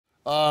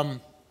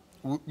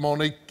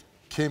Monique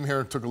came here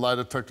and took a lie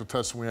detector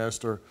test, and we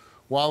asked her,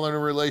 while in a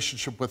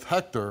relationship with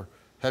Hector,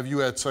 have you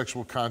had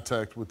sexual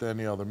contact with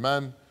any other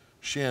men?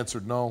 She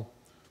answered no.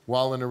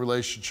 While in a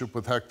relationship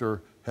with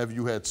Hector, have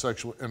you had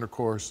sexual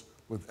intercourse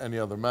with any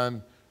other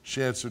men?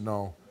 She answered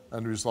no.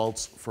 And the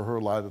results for her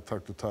lie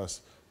detector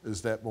test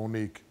is that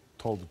Monique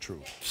told the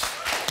truth.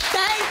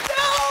 Thank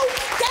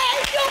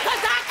you,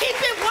 because I keep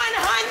it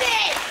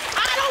 100.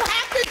 I don't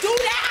have to do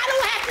that. I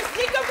don't have to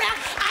sneak around.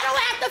 I don't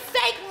have to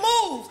fake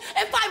moves.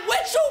 If I'm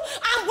with you,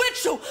 I'm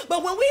with you.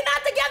 But when we're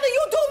not together,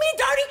 you do me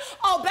dirty,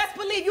 oh, best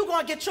believe you're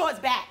going to get yours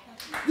back.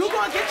 You're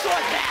going to get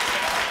yours back.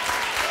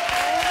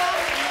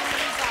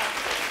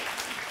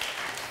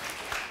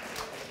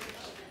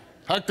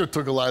 Hector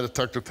took a lie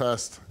detector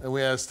test, and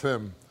we asked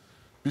him,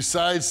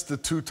 besides the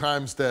 2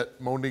 times that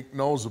Monique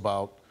knows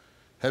about,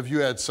 have you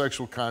had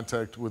sexual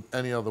contact with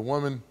any other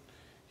woman?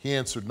 He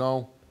answered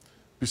no.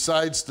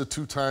 Besides the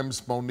 2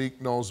 times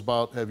Monique knows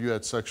about, have you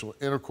had sexual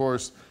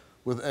intercourse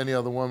with any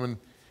other woman?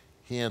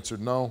 He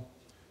answered no.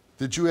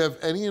 Did you have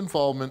any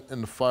involvement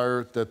in the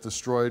fire that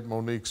destroyed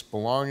Monique's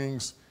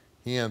belongings?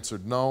 He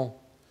answered no.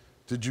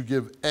 Did you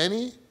give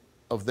any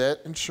of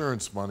that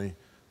insurance money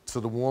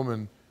to the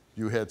woman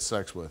you had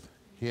sex with?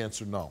 He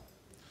answered no.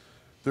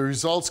 The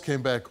results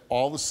came back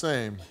all the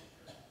same,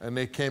 and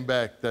they came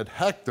back that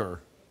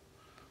Hector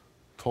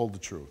told the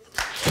truth.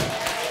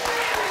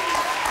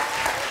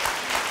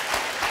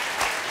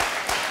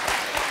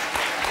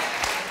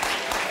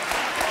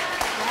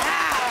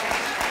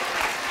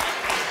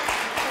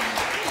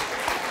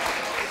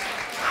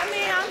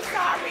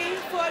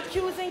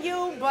 Accusing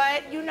you,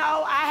 but you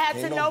know, I had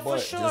to know for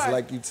sure. Just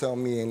like you tell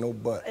me, ain't no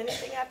but.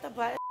 Anything after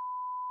but.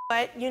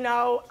 But you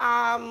know,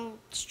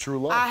 it's true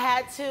love. I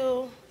had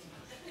to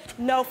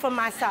know for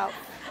myself.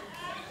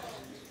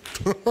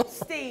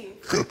 Steve,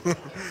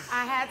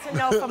 I had to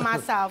know for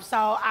myself. So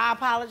I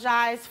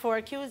apologize for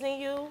accusing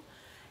you,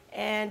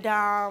 and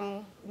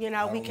you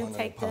know, we can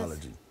take this. I don't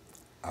want an apology.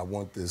 I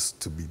want this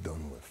to be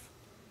done with.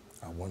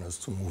 I want us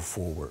to move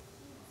forward.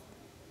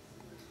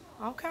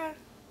 Okay.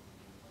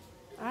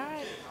 All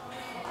right.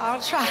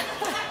 I'll try.